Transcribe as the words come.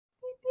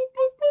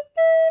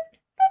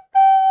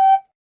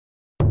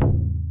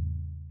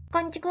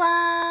んちく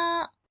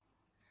わ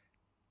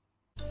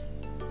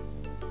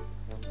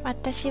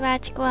Watashi wa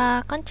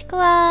Chikuwa,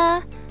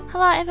 Konchikuwa.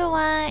 Hello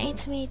everyone,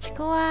 it's me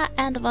Chikuwa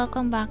and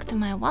welcome back to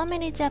my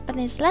 1-minute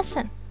Japanese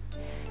lesson.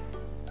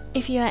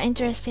 If you are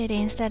interested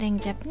in studying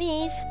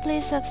Japanese,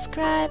 please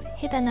subscribe,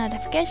 hit the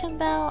notification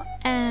bell,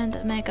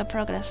 and make a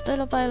progress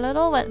little by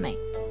little with me.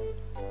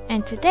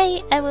 And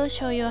today I will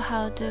show you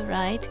how to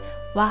write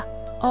wa,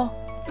 o,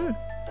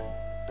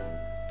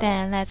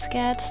 Then let's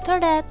get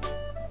started.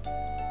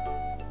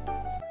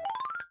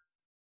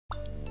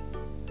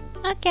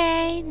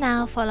 Okay,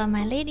 now follow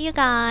my lead, you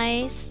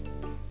guys.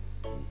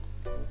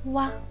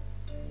 Wa,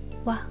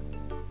 wa,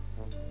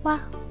 wa,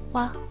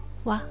 wa,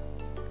 wa.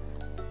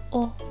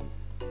 O,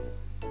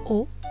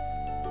 o,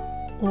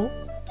 o,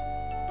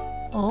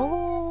 o.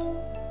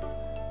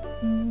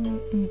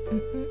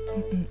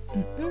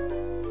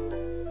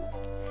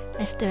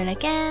 Let's do it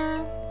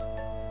again.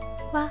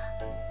 Wa,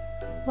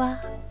 wa,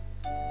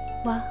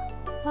 wa,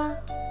 wa,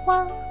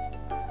 wa.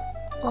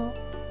 O, o,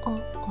 o,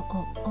 o,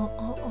 o,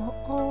 o, o,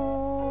 o.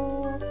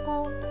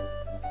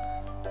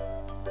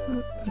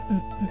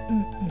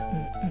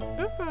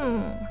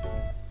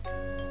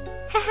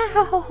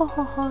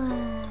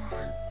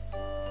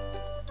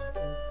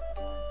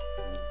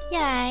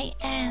 Yay!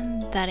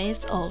 And that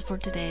is all for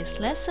today's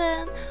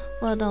lesson.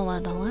 Well done,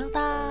 well done, well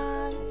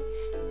done.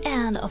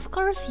 And of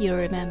course you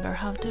remember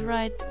how to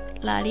write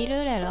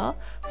larirurero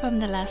from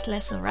the last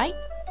lesson, right?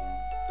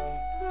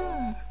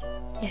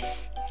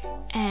 Yes.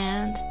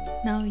 And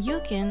now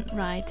you can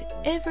write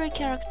every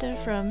character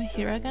from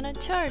hiragana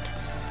chart.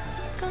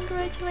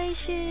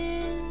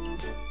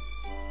 Congratulations!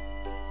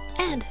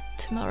 And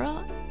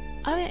tomorrow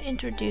I will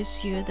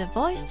introduce you the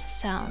voiced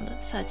sound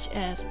such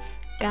as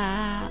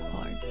ga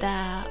or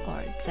da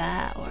or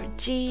za or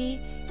ji.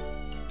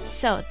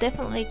 So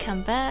definitely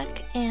come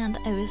back and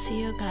I will see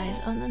you guys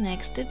on the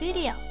next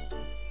video.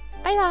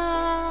 Bye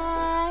bye!